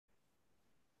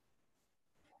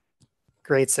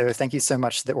Great. So thank you so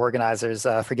much to the organizers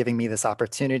for giving me this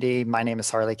opportunity. My name is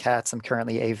Harley Katz. I'm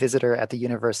currently a visitor at the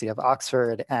University of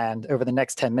Oxford. And over the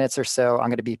next 10 minutes or so, I'm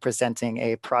going to be presenting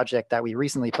a project that we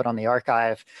recently put on the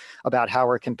archive about how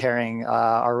we're comparing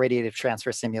our radiative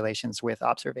transfer simulations with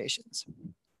observations.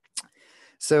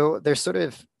 So there's sort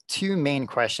of two main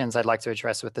questions I'd like to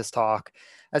address with this talk.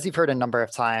 As you've heard a number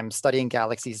of times, studying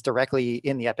galaxies directly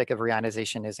in the epoch of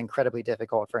reionization is incredibly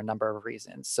difficult for a number of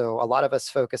reasons. So a lot of us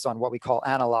focus on what we call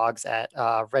analogues at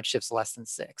redshifts less than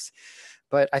 6.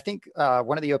 But I think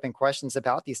one of the open questions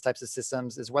about these types of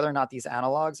systems is whether or not these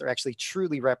analogues are actually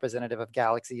truly representative of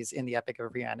galaxies in the epoch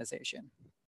of reionization.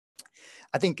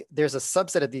 I think there's a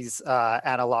subset of these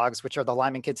analogues, which are the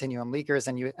Lyman continuum leakers.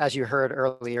 And as you heard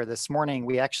earlier this morning,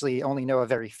 we actually only know a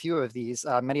very few of these.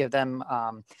 Many of them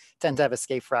tend to have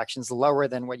escape fractions lower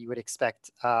than what you would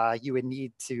expect you would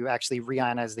need to actually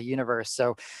reionize the universe.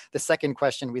 So the second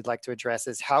question we'd like to address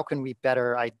is how can we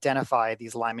better identify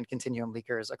these Lyman continuum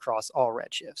leakers across all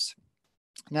redshifts?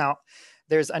 Now,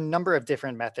 there's a number of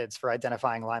different methods for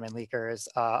identifying Lyman leakers.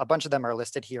 A bunch of them are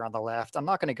listed here on the left. I'm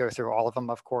not going to go through all of them,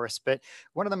 of course, but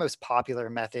one of the most popular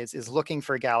methods is looking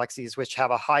for galaxies which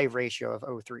have a high ratio of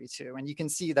O32. And you can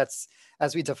see that's,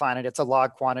 as we define it, it's a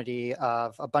log quantity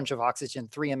of a bunch of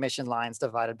oxygen-3 emission lines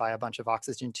divided by a bunch of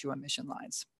oxygen-2 emission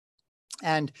lines.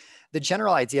 And the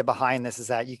general idea behind this is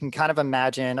that you can kind of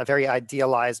imagine a very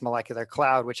idealized molecular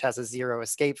cloud, which has a 0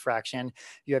 escape fraction.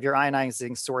 You have your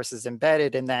ionizing sources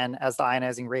embedded, and then as the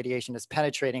ionizing radiation is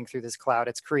penetrating through this cloud,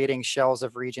 it's creating shells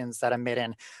of regions that emit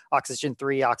in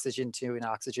oxygen-3, oxygen-2, and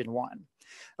oxygen-1.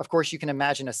 Of course, you can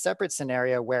imagine a separate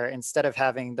scenario where instead of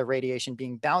having the radiation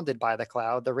being bounded by the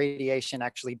cloud, the radiation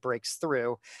actually breaks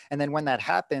through. And then when that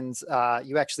happens,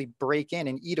 you actually break in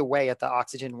and eat away at the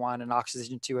oxygen-1 and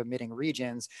oxygen-2 emitting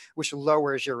regions, which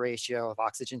lowers your ratio of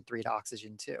oxygen-3 to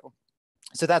oxygen-2.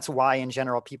 So that's why, in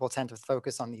general, people tend to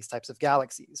focus on these types of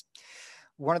galaxies.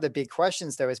 One of the big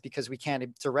questions, though, is because we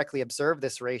can't directly observe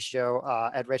this ratio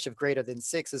at redshift greater than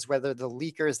 6, is whether the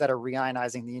leakers that are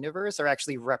reionizing the universe are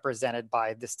actually represented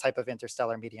by this type of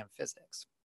interstellar medium physics.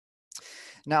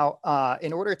 Now,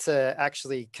 in order to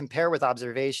actually compare with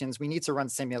observations, we need to run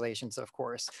simulations, of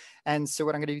course. And so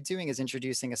what I'm going to be doing is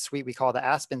introducing a suite we call the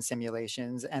Aspen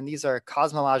simulations. And these are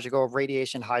cosmological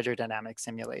radiation hydrodynamic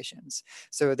simulations.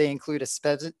 So they include a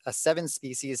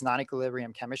 7-species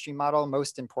non-equilibrium chemistry model.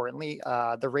 Most importantly,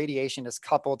 the radiation is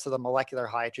coupled to the molecular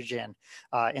hydrogen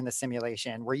in the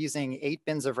simulation. We're using 8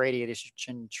 bins of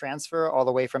radiation transfer all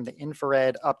the way from the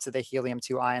infrared up to the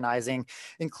helium-2 ionizing,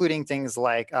 including things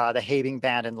like the Habing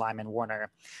band and Lyman-Warner.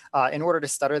 In order to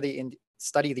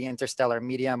study the interstellar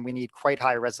medium, we need quite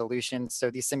high resolution.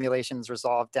 So these simulations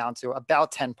resolve down to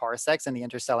about 10 parsecs in the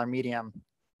interstellar medium.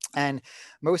 And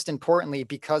most importantly,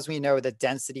 because we know the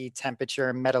density,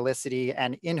 temperature, metallicity,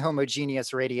 and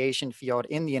inhomogeneous radiation field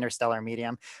in the interstellar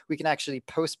medium, we can actually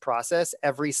post-process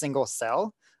every single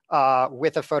cell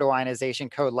with a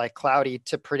photoionization code like Cloudy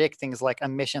to predict things like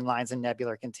emission lines and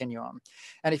nebular continuum.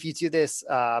 And if you do this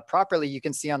properly, you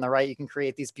can see on the right, you can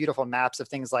create these beautiful maps of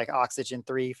things like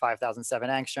oxygen-3, 5007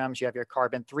 angstroms. You have your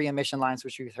carbon-3 emission lines,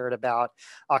 which we've heard about,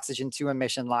 oxygen-2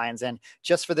 emission lines. And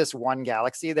just for this one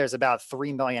galaxy, there's about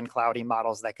 3 million Cloudy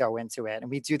models that go into it. And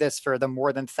we do this for the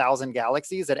more than 1,000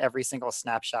 galaxies at every single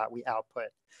snapshot we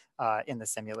output in the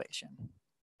simulation.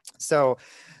 So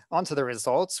onto the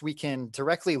results, we can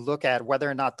directly look at whether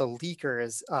or not the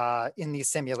leakers in these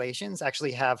simulations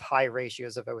actually have high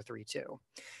ratios of O32.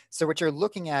 So what you're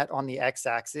looking at on the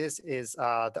x-axis is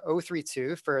the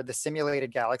O32 for the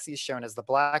simulated galaxies shown as the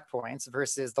black points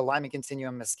versus the Lyman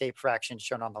continuum escape fraction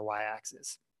shown on the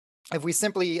y-axis. If we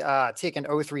simply take an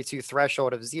O32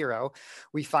 threshold of 0,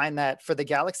 we find that for the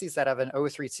galaxies that have an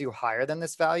O32 higher than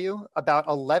this value, about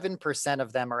 11%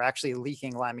 of them are actually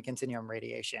leaking Lyman continuum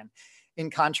radiation. In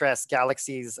contrast,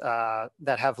 galaxies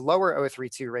that have lower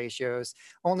O32 ratios,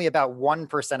 only about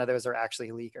 1% of those are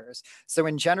actually leakers. So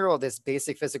in general, this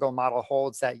basic physical model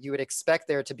holds that you would expect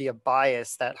there to be a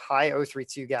bias that high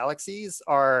O32 galaxies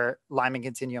are Lyman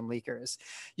continuum leakers.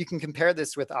 You can compare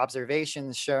this with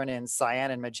observations shown in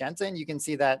cyan and magenta, and you can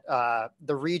see that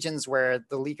the regions where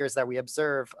the leakers that we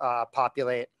observe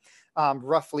populate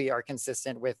roughly are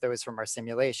consistent with those from our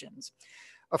simulations.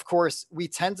 Of course, we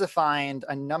tend to find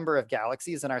a number of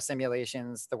galaxies in our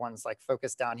simulations, the ones like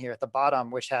focused down here at the bottom,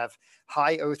 which have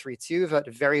high O32 but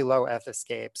very low F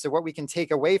escape. So what we can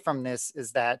take away from this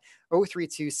is that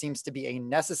O32 seems to be a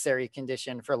necessary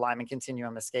condition for Lyman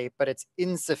continuum escape, but it's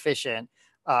insufficient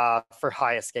for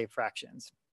high escape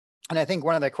fractions. And I think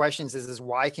one of the questions is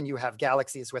why can you have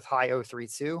galaxies with high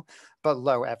O32 but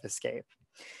low F escape?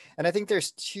 And I think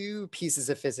there's two pieces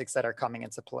of physics that are coming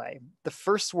into play. The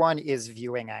first one is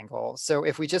viewing angle. So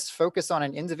if we just focus on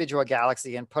an individual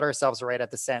galaxy and put ourselves right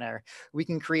at the center, we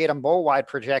can create a mole-wide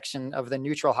projection of the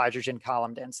neutral hydrogen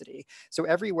column density. So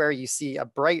everywhere you see a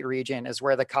bright region is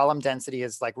where the column density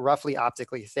is like roughly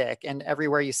optically thick. And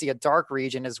everywhere you see a dark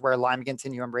region is where Lyman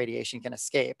continuum radiation can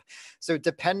escape. So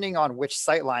depending on which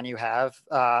sight line you have,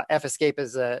 F escape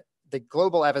is the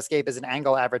global F escape is an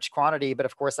angle average quantity, but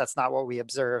of course that's not what we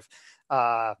observe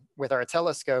with our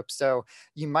telescope. So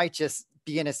you might just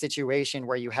be in a situation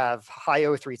where you have high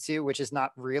O32, which is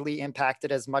not really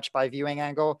impacted as much by viewing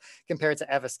angle compared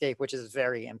to F escape, which is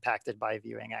very impacted by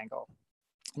viewing angle.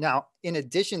 Now, in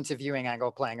addition to viewing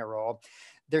angle playing a role,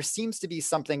 there seems to be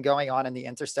something going on in the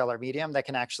interstellar medium that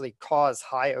can actually cause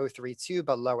high O32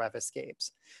 but low F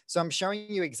escapes. So I'm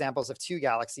showing you examples of two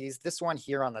galaxies. This one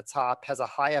here on the top has a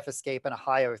high F escape and a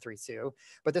high O32,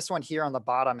 but this one here on the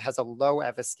bottom has a low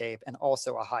F escape and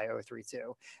also a high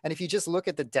O32. And if you just look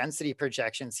at the density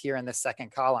projections here in the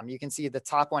second column, you can see the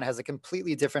top one has a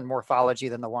completely different morphology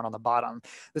than the one on the bottom.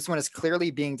 This one is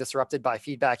clearly being disrupted by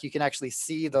feedback. You can actually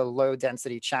see the low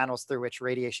density channels through which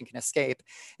radiation can escape.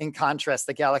 In contrast,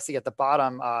 the galaxy at the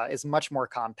bottom is much more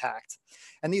compact.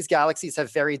 And these galaxies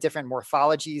have very different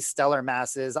morphologies, stellar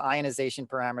masses, ionization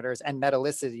parameters, and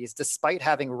metallicities, despite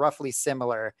having roughly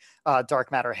similar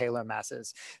dark matter halo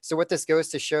masses. So what this goes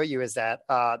to show you is that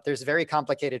there's very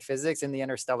complicated physics in the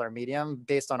interstellar medium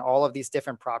based on all of these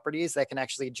different properties that can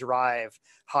actually drive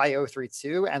high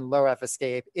O32 and low F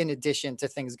escape, in addition to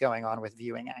things going on with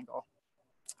viewing angle.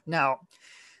 Now,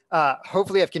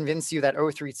 hopefully I've convinced you that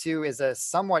O32 is a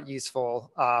somewhat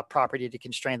useful property to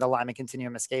constrain the Lyman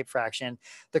continuum escape fraction.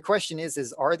 The question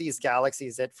is are these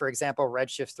galaxies at, for example,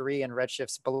 redshift 3 and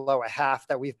redshifts below a half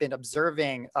that we've been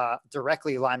observing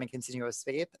directly Lyman continuum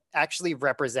escape actually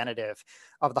representative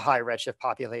of the high redshift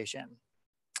population?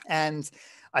 And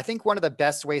I think one of the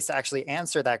best ways to actually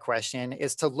answer that question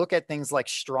is to look at things like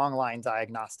strong line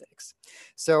diagnostics.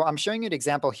 So I'm showing you an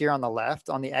example here on the left.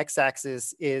 On the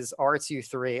x-axis is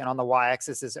R23, and on the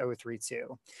y-axis is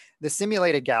O32. The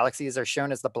simulated galaxies are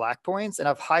shown as the black points, and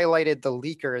I've highlighted the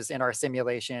leakers in our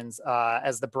simulations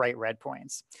as the bright red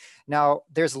points. Now,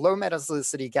 there's low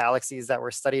metallicity galaxies that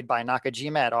were studied by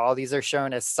Nakajima et al. These are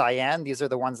shown as cyan. These are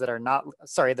the ones that are not,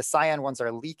 sorry, the cyan ones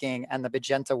are leaking and the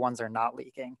magenta ones are not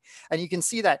leaking. And you can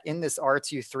see that in this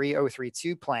R23,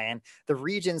 O32 plane, the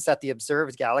regions that the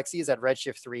observed galaxies at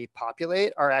redshift 3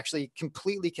 populate are actually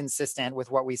completely consistent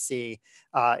with what we see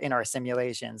in our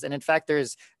simulations. And in fact,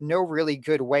 there's no really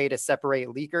good way to separate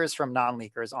leakers from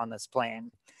non-leakers on this plane.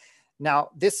 Now,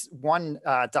 this one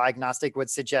diagnostic would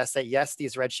suggest that, yes,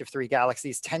 these redshift 3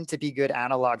 galaxies tend to be good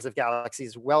analogs of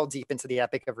galaxies well deep into the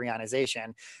epoch of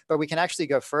reionization, but we can actually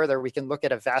go further. We can look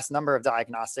at a vast number of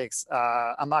diagnostics.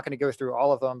 I'm not going to go through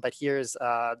all of them, but here's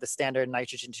the standard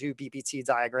nitrogen 2 BPT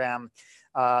diagram,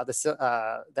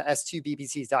 the S2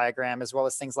 BPT diagram, as well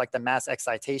as things like the mass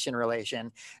excitation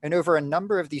relation. And over a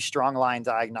number of these strong line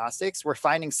diagnostics, we're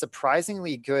finding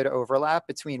surprisingly good overlap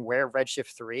between where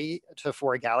redshift 3 to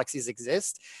 4 galaxies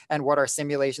exist and what our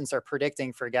simulations are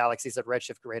predicting for galaxies at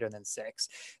redshift greater than 6.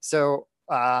 So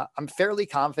I'm fairly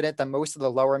confident that most of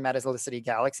the lower metallicity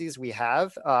galaxies we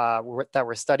have that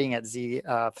we're studying at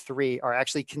Z3 are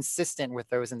actually consistent with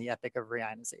those in the epoch of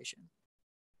reionization.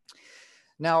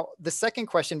 Now, the second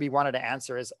question we wanted to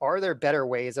answer is, are there better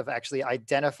ways of actually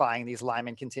identifying these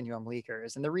Lyman continuum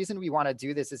leakers? And the reason we want to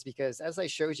do this is because, as I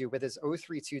showed you with this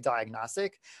O32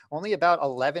 diagnostic, only about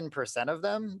 11% of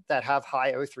them that have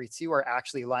high O32 are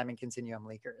actually Lyman continuum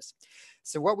leakers.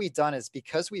 So what we've done is,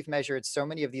 because we've measured so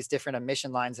many of these different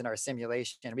emission lines in our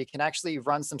simulation, we can actually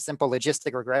run some simple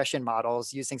logistic regression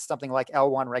models using something like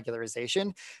L1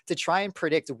 regularization to try and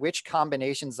predict which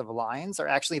combinations of lines are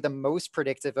actually the most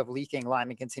predictive of leaking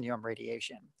Lyman continuum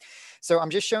radiation. So I'm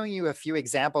just showing you a few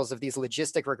examples of these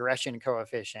logistic regression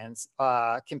coefficients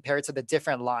compared to the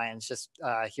different lines. Just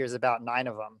here's about 9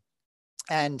 of them.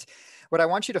 And what I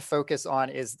want you to focus on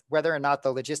is whether or not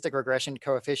the logistic regression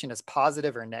coefficient is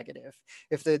positive or negative.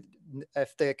 If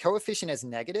the coefficient is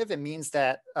negative, it means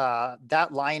that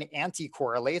that line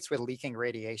anti-correlates with leaking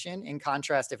radiation. In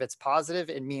contrast, if it's positive,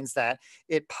 it means that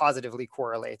it positively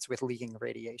correlates with leaking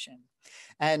radiation.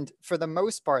 And for the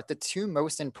most part, the two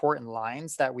most important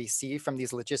lines that we see from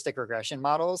these logistic regression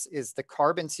models is the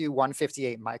carbon-2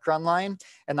 158 micron line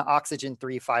and the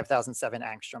oxygen-3 5007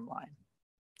 angstrom line.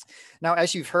 Now,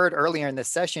 as you've heard earlier in this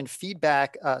session,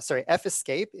 F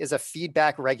escape is a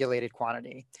feedback regulated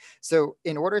quantity. So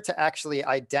in order to actually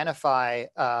identify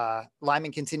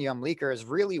Lyman continuum leakers,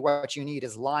 really what you need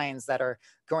is lines that are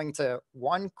going to,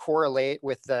 one, correlate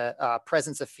with the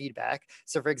presence of feedback.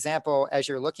 So for example, as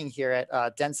you're looking here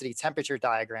at density temperature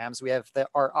diagrams, we have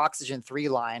our oxygen 3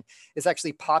 line is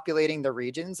actually populating the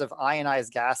regions of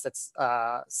ionized gas that's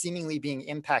seemingly being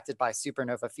impacted by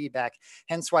supernova feedback,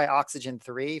 hence why oxygen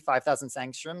 3, 5,000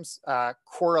 angstroms,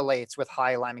 correlates with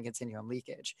high Lyman continuum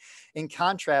leakage. In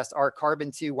contrast, our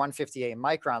carbon 2 158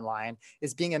 micron line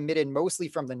is being emitted mostly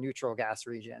from the neutral gas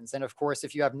regions. And of course,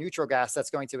 if you have neutral gas, that's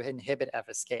going to inhibit F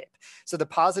escape. So the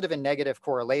positive and negative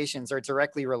correlations are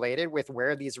directly related with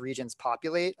where these regions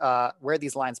populate, where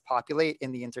these lines populate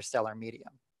in the interstellar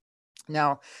medium.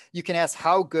 Now, you can ask,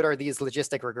 how good are these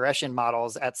logistic regression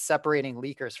models at separating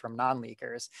leakers from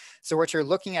non-leakers? So what you're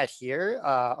looking at here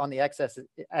on the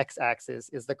x-axis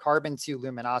is the carbon 2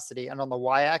 luminosity, and on the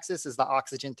y-axis is the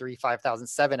oxygen 3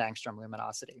 5007 angstrom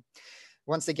luminosity.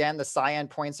 Once again, the cyan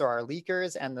points are our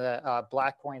leakers and the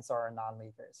black points are our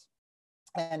non-leakers.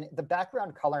 And the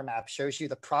background color map shows you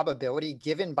the probability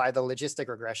given by the logistic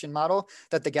regression model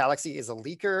that the galaxy is a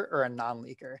leaker or a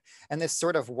non-leaker. And this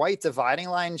sort of white dividing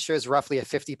line shows roughly a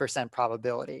 50%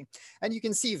 probability. And you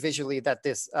can see visually that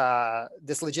this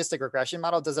logistic regression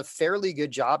model does a fairly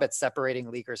good job at separating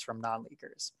leakers from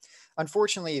non-leakers.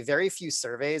 Unfortunately, very few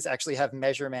surveys actually have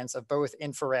measurements of both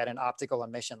infrared and optical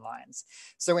emission lines.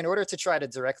 So in order to try to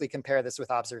directly compare this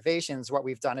with observations, what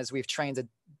we've done is we've trained a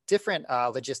different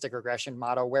logistic regression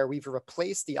model where we've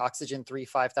replaced the oxygen 3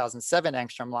 5007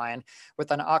 angstrom line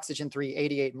with an oxygen 3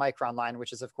 88 micron line,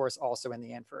 which is of course also in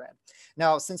the infrared.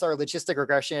 Now, since our logistic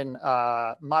regression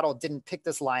model didn't pick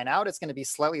this line out, it's going to be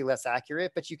slightly less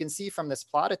accurate, but you can see from this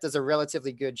plot, it does a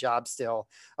relatively good job still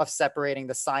of separating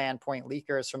the cyan point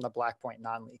leakers from the black point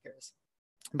non-leakers.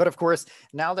 But of course,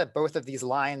 now that both of these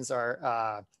lines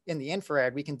are in the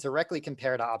infrared, we can directly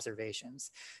compare to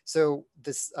observations. So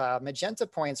this magenta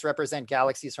points represent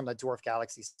galaxies from the Dwarf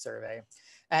Galaxy Survey.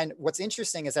 And what's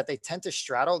interesting is that they tend to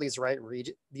straddle these white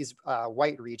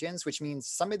regions, which means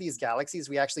some of these galaxies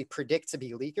we actually predict to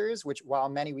be leakers, while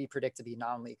many we predict to be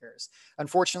non-leakers.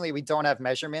 Unfortunately, we don't have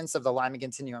measurements of the Lyman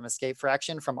continuum escape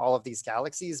fraction from all of these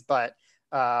galaxies, but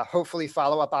hopefully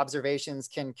follow-up observations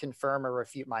can confirm or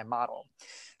refute my model.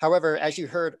 However, as you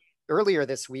heard earlier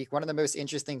this week, one of the most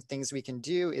interesting things we can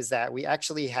do is that we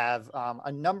actually have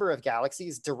a number of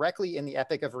galaxies directly in the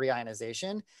epoch of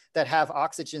reionization that have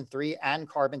oxygen 3 and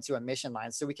carbon 2 emission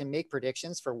lines. So we can make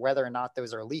predictions for whether or not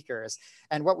those are leakers.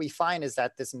 And what we find is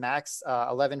that this MAX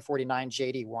 1149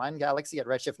 JD1 galaxy at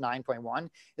redshift 9.1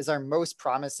 is our most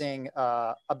promising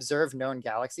observed known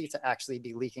galaxy to actually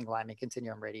be leaking Lyman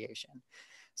continuum radiation.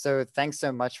 So thanks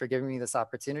so much for giving me this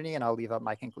opportunity, and I'll leave up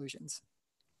my conclusions.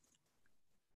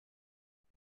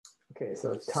 Okay,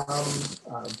 so Tom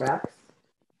Bax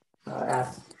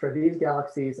asks, for these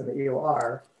galaxies in the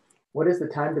EOR, what is the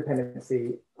time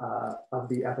dependency of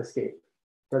the F escape?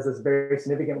 Does this vary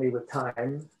significantly with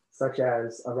time, such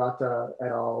as Arata et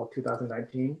al.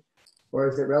 2019, or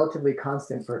is it relatively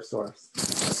constant per source?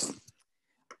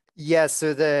 Yes,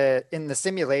 so in the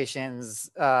simulations,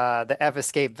 the F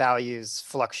escape values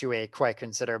fluctuate quite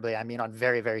considerably. I mean, on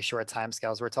very, very short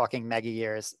timescales, we're talking mega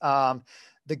years.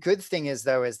 The good thing is,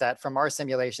 though, is that from our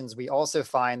simulations, we also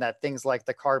find that things like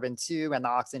the carbon 2 and the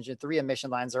oxygen 3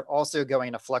 emission lines are also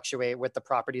going to fluctuate with the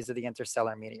properties of the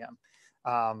interstellar medium.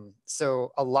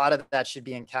 So a lot of that should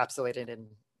be encapsulated in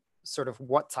sort of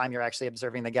what time you're actually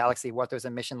observing the galaxy, what those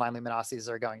emission line luminosities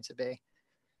are going to be.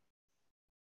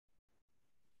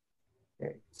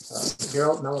 Okay.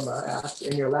 Gerald Melema asks,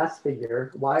 in your last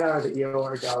figure, why are the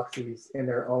EOR galaxies in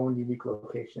their own unique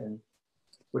location,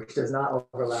 which does not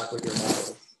overlap with your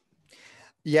models?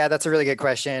 Yeah, that's a really good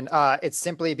question. It's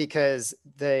simply because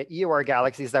the EOR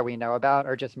galaxies that we know about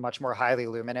are just much more highly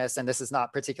luminous. And this is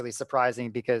not particularly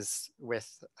surprising because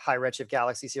with high redshift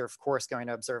galaxies, you're of course going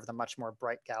to observe the much more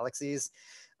bright galaxies.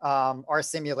 Our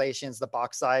simulations, the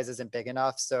box size isn't big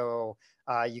enough. So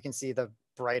you can see the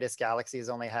brightest galaxies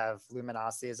only have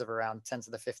luminosities of around 10 to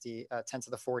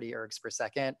the 40 ergs per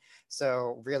second.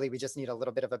 So really, we just need a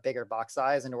little bit of a bigger box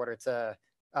size in order to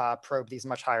probe these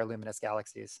much higher luminous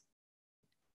galaxies.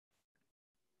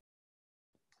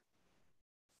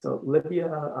 So Livia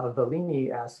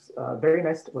Vellini asks, very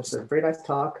nice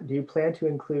talk. Do you plan to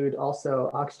include also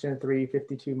oxygen 3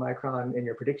 52 micron in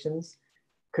your predictions?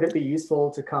 Could it be useful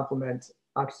to complement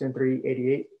oxygen 3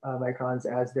 88 microns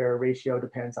as their ratio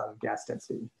depends on gas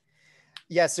density?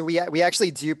 Yeah, so we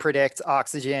actually do predict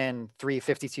oxygen 3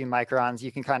 52 microns.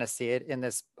 You can kind of see it in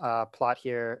this plot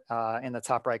here in the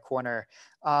top right corner.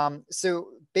 So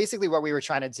basically what we were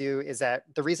trying to do is that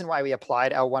the reason why we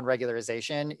applied L1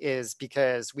 regularization is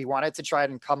because we wanted to try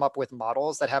and come up with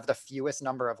models that have the fewest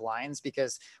number of lines,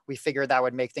 because we figured that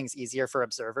would make things easier for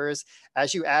observers.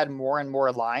 As you add more and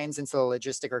more lines into the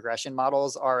logistic regression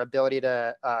models, our ability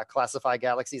to classify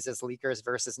galaxies as leakers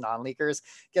versus non-leakers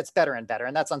gets better and better.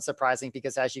 And that's unsurprising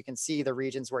because, as you can see, the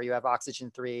regions where you have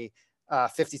oxygen 3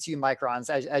 52 microns,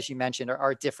 as you mentioned,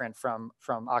 are different from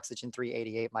oxygen 3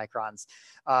 88 microns.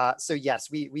 So yes,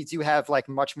 we do have like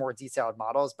much more detailed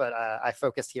models, but I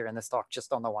focused here in this talk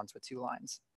just on the ones with 2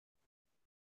 lines.